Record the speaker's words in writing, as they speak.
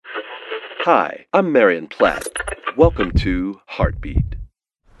Hi, I'm Marion Platt. Welcome to Heartbeat.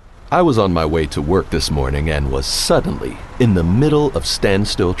 I was on my way to work this morning and was suddenly in the middle of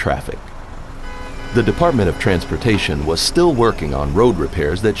standstill traffic. The Department of Transportation was still working on road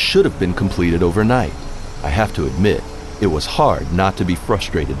repairs that should have been completed overnight. I have to admit, it was hard not to be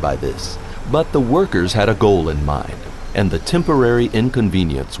frustrated by this, but the workers had a goal in mind, and the temporary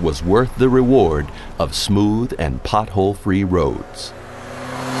inconvenience was worth the reward of smooth and pothole-free roads.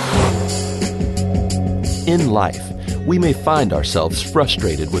 In life, we may find ourselves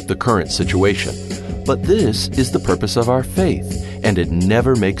frustrated with the current situation, but this is the purpose of our faith, and it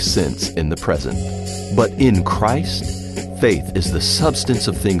never makes sense in the present. But in Christ, faith is the substance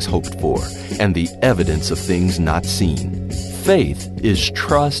of things hoped for and the evidence of things not seen. Faith is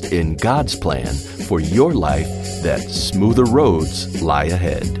trust in God's plan for your life that smoother roads lie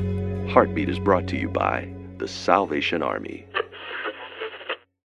ahead. Heartbeat is brought to you by the Salvation Army.